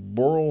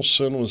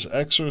Burleson was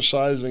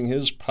exercising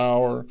his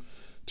power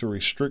to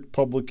restrict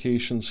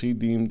publications he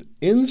deemed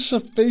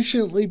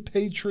insufficiently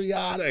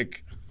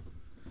patriotic.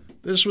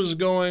 This was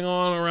going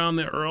on around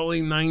the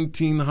early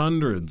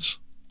 1900s.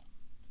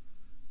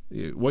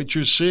 What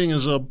you're seeing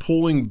is a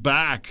pulling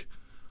back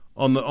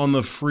on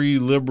the free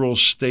liberal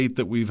state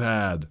that we've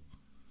had.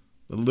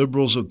 The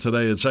liberals of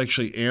today, it's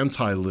actually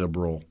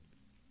anti-liberal.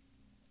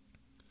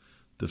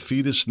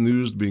 Defeatist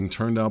news being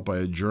turned out by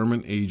a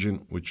German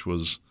agent, which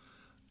was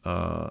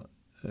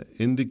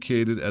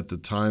indicated at the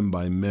time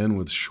by men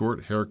with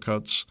short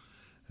haircuts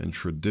and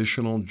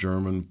traditional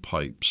German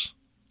pipes.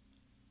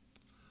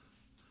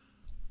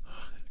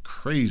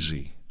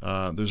 Crazy.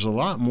 There's a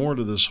lot more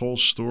to this whole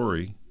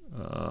story.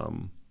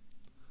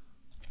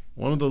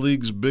 One of the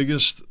league's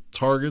biggest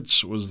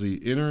targets was the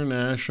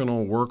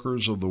International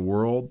Workers of the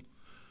World,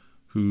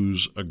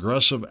 whose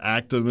aggressive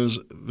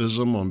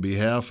activism on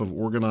behalf of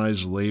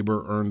organized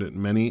labor earned it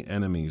many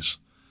enemies.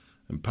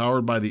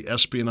 Empowered by the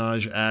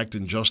Espionage Act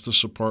and Justice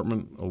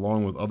Department,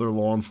 along with other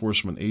law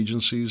enforcement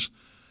agencies,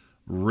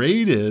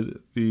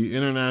 raided the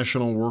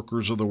International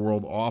Workers of the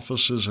World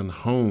offices and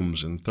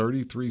homes in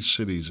 33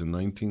 cities in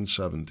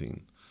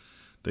 1917.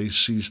 They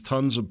seized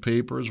tons of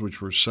papers,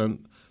 which were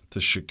sent to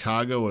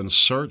Chicago and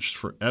searched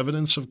for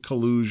evidence of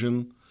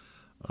collusion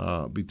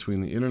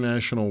between the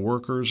international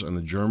workers and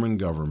the German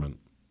government.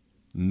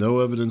 No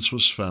evidence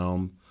was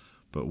found,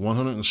 but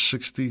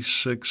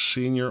 166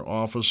 senior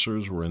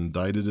officers were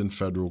indicted in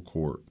federal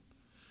court.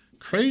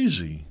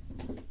 Crazy.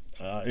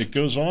 It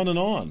goes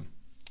on.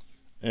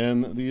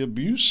 And the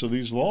abuse of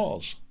these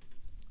laws.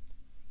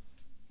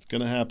 It's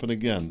going to happen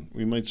again.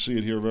 We might see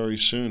it here very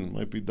soon. It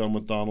might be done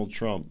with Donald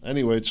Trump.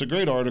 Anyway, it's a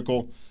great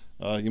article.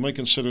 You might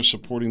consider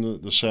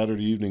supporting the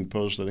Saturday Evening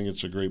Post. I think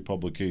it's a great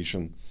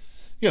publication.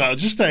 You know,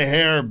 just a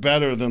hair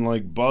better than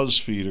like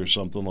BuzzFeed or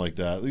something like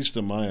that, at least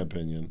in my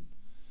opinion.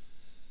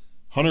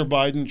 Hunter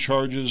Biden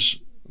charges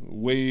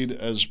Wade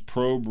as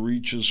probe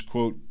reaches,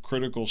 quote,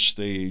 critical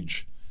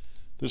stage.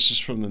 This is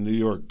from the New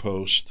York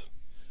Post.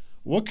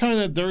 What kind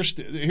of thirst?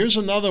 Here's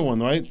another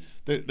one, right?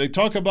 They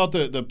talk about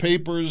the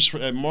papers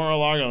at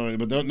Mar-a-Lago,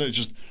 but it's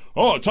just,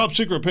 top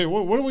secret paper.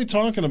 What are we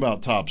talking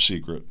about, top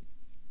secret?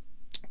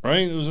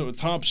 Right? It was a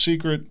top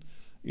secret,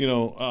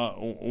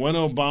 when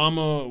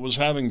Obama was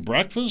having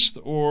breakfast,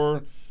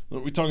 or are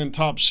we talking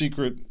top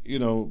secret,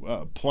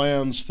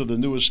 plans to the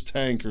newest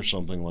tank or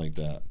something like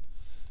that?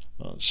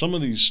 Some of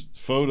these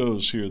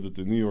photos here that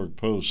the New York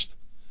Post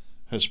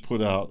has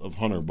put out of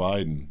Hunter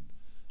Biden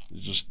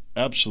is just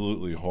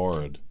absolutely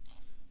horrid.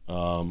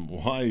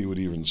 Why you would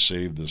even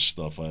save this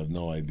stuff, I have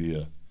no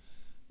idea.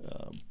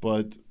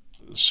 But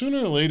sooner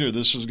or later,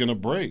 this is going to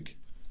break.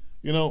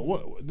 No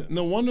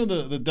wonder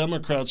the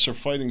Democrats are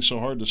fighting so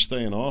hard to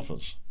stay in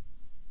office.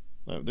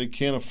 They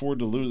can't afford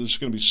to lose. It's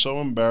going to be so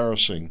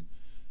embarrassing,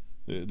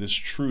 this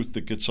truth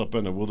that gets up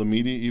in it. Will the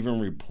media even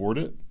report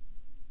it?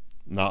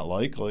 Not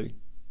likely.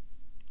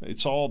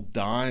 It's all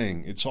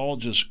dying. It's all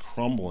just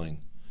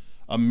crumbling.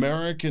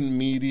 American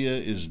media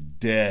is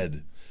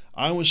dead.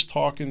 I was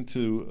talking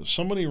to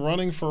somebody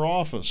running for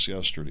office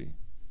yesterday,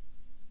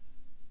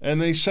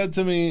 and they said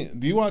to me,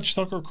 "Do you watch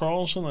Tucker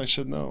Carlson?" I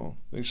said, "No."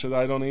 They said,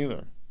 "I don't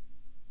either."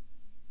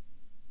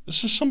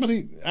 This is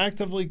somebody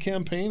actively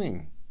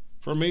campaigning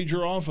for a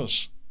major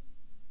office.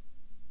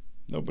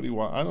 I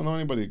don't know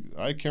anybody.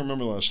 I can't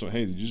remember the last time.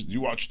 Hey, did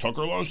you watch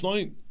Tucker last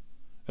night?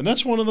 And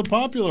that's one of the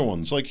popular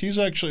ones. Like, he's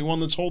actually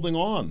one that's holding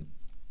on.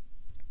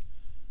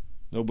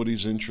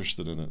 Nobody's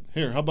interested in it.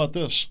 Here, how about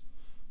this?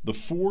 The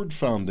Ford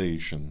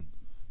Foundation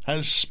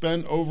has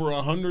spent over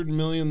 $100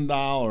 million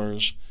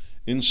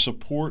in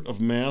support of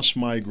mass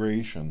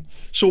migration.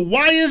 So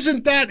why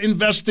isn't that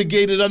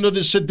investigated under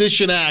the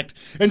Sedition Act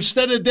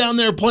instead of down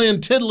there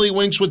playing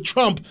tiddlywinks with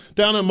Trump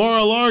down at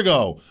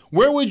Mar-a-Lago?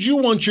 Where would you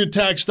want your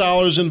tax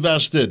dollars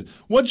invested?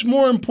 What's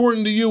more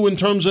important to you in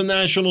terms of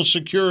national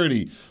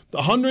security?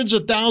 The hundreds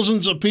of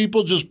thousands of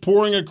people just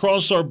pouring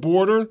across our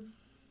border?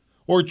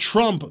 Or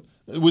Trump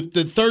with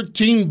the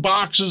 13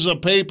 boxes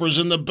of papers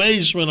in the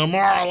basement of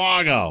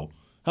Mar-a-Lago?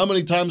 How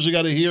many times we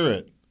got to hear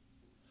it?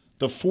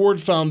 The Ford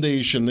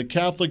Foundation, the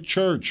Catholic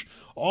Church,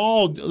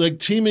 all like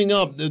teaming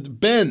up,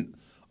 bent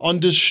on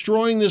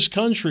destroying this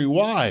country.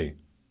 Why?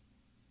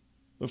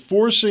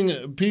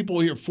 Forcing people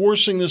here,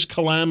 forcing this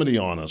calamity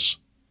on us.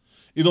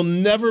 It'll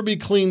never be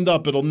cleaned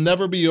up. It'll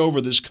never be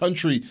over. This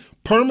country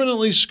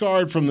permanently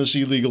scarred from this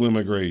illegal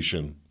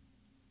immigration,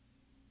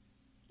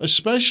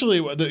 especially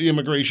the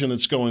immigration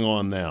that's going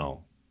on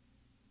now.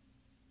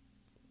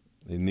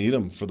 They need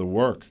them for the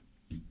work.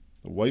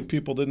 The white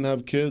people didn't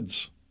have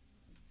kids,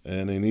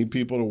 and they need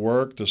people to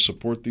work to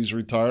support these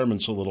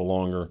retirements a little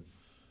longer.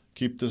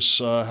 Keep this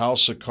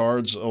house of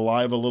cards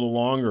alive a little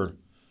longer.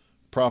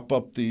 Prop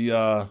up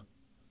the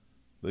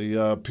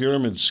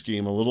pyramid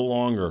scheme a little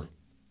longer.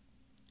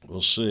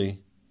 We'll see.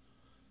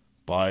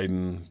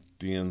 Biden,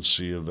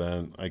 DNC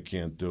event, I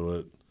can't do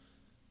it.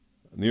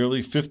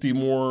 Nearly 50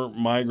 more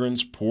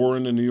migrants pour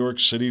into New York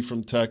City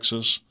from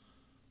Texas.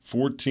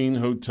 14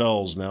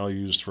 hotels now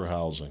used for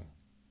housing.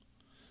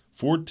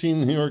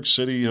 14 New York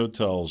City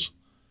hotels.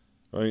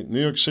 Right?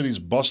 New York City's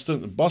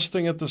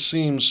busting at the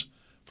seams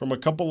from a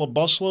couple of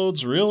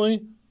busloads,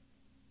 really?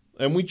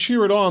 And we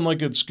cheer it on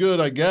like it's good,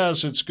 I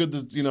guess. It's good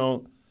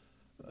to,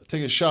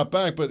 take a shot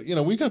back. But,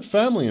 we got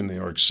family in New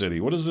York City.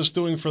 What is this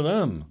doing for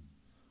them?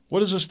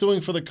 What is this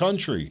doing for the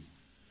country?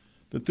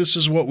 That this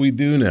is what we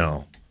do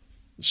now.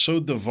 So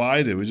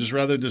divided. We just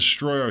rather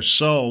destroy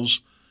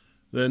ourselves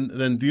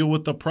than deal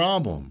with the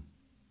problem.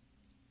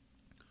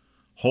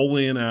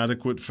 Wholly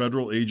inadequate.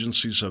 Federal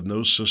agencies have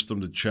no system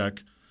to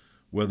check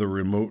whether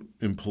remote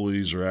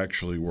employees are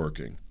actually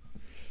working.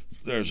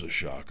 There's a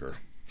shocker.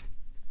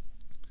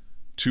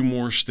 2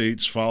 more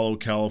states follow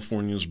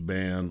California's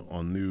ban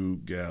on new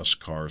gas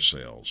car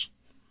sales.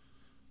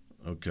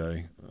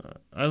 Okay.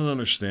 I don't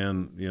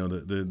understand,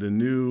 the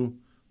new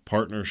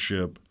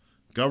partnership.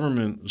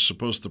 Government is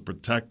supposed to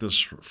protect us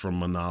from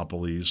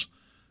monopolies,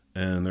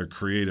 and they're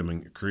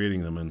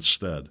creating them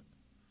instead.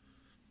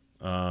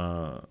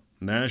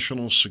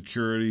 National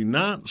security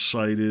not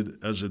cited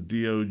as a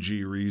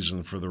DOJ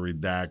reason for the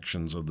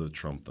redactions of the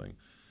Trump thing.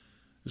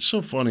 It's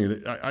so funny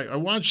that I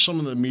watch some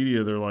of the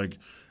media. They're like,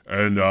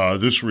 and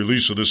this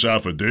release of this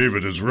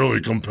affidavit is really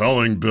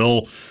compelling,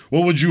 Bill.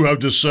 What would you have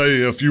to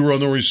say if you were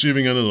on the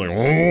receiving end? It's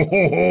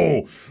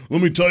like,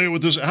 let me tell you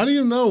what this. How do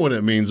you know what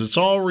it means? It's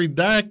all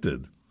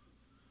redacted.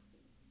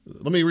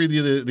 Let me read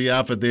you the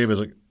affidavit. It's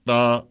like,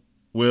 the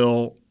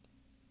will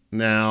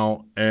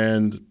now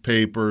end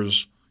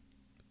papers.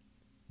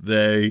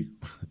 They,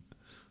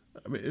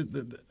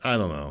 I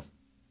don't know.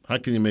 How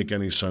can you make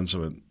any sense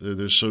of it?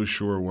 They're so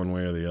sure one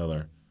way or the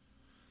other.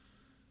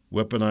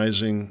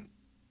 Weaponizing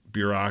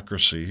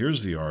bureaucracy.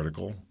 Here's the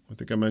article. I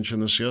think I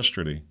mentioned this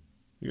yesterday.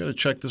 You got to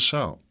check this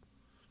out.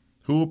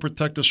 Who will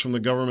protect us from the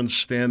government's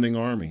standing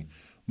army?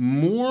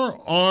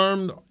 More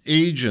armed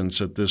agents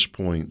at this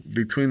point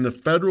between the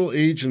federal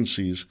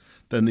agencies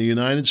than the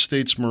United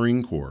States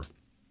Marine Corps.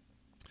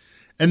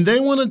 And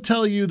they want to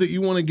tell you that you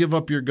want to give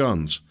up your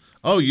guns.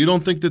 Oh, you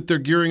don't think that they're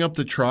gearing up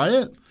to try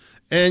it?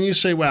 And you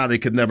say, wow, they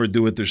could never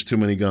do it. There's too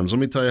many guns. Let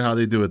me tell you how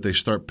they do it. They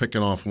start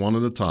picking off one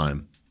at a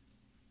time.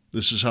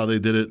 This is how they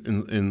did it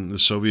in the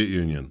Soviet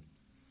Union.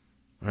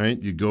 Right?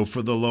 You go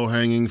for the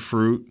low-hanging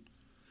fruit,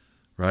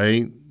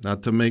 right?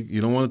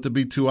 You don't want it to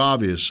be too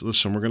obvious.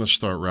 Listen, we're going to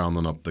start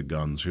rounding up the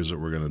guns. Here's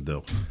what we're going to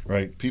do.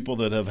 Right? People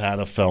that have had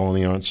a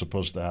felony aren't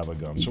supposed to have a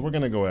gun. So we're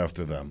going to go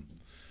after them.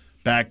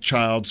 Back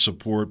child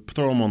support.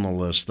 Throw them on the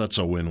list. That's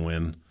a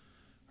win-win.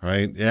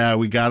 Right? Yeah,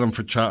 we got them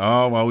for child.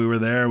 Oh, while we were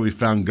there, we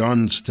found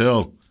guns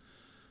too.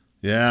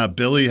 Yeah,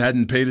 Billy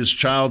hadn't paid his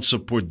child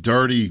support.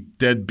 Dirty,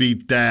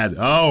 deadbeat dad.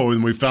 Oh,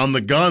 and we found the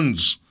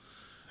guns.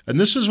 And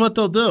this is what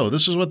they'll do.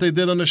 This is what they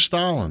did under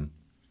Stalin.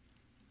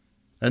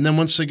 And then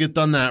once they get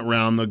done that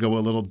round, they'll go a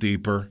little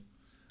deeper.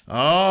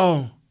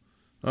 Oh,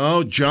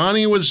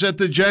 Johnny was at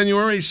the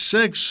January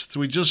 6th.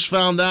 We just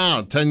found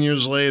out 10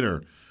 years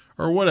later.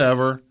 Or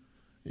whatever.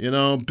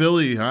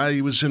 Billy,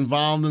 he was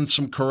involved in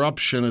some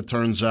corruption, it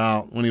turns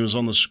out, when he was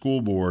on the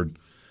school board.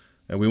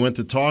 And we went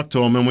to talk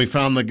to him, and we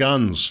found the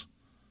guns.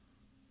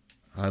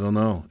 I don't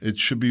know. It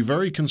should be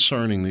very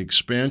concerning, the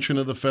expansion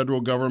of the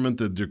federal government,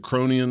 the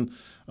draconian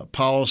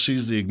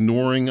policies, the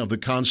ignoring of the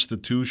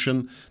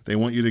Constitution. They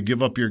want you to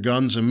give up your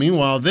guns, and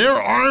meanwhile,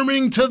 they're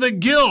arming to the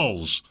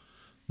gills.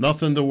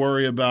 Nothing to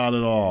worry about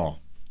at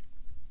all.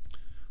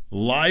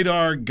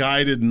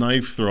 LiDAR-guided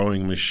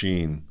knife-throwing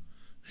machine.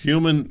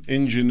 Human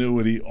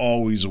ingenuity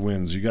always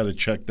wins. You got to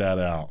check that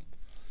out.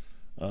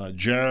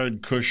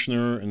 Jared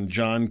Kushner and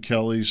John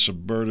Kelly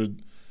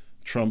subverted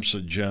Trump's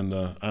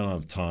agenda. I don't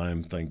have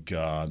time, thank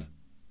God.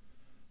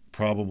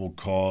 Probable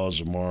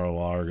cause of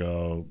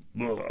Mar-a-Lago.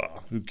 Blah,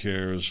 who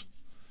cares?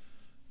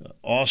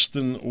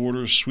 Austin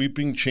orders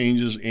sweeping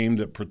changes aimed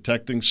at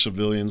protecting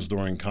civilians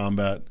during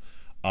combat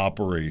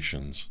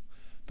operations.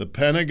 The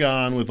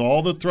Pentagon, with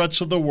all the threats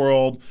of the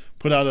world,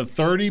 put out a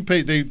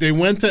 30-page... They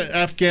went to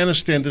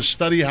Afghanistan to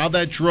study how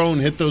that drone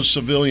hit those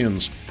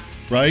civilians,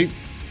 right?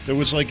 There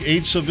was like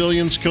 8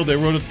 civilians killed. They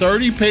wrote a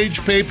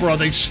 30-page paper on.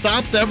 They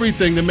stopped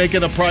everything to make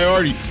it a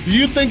priority. Do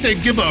you think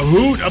they'd give a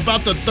hoot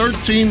about the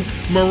 13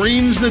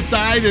 Marines that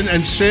died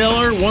and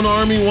sailor? One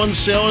Army, one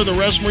sailor, the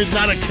rest Marines?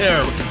 Not a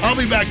care. I'll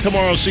be back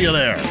tomorrow. See you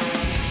there.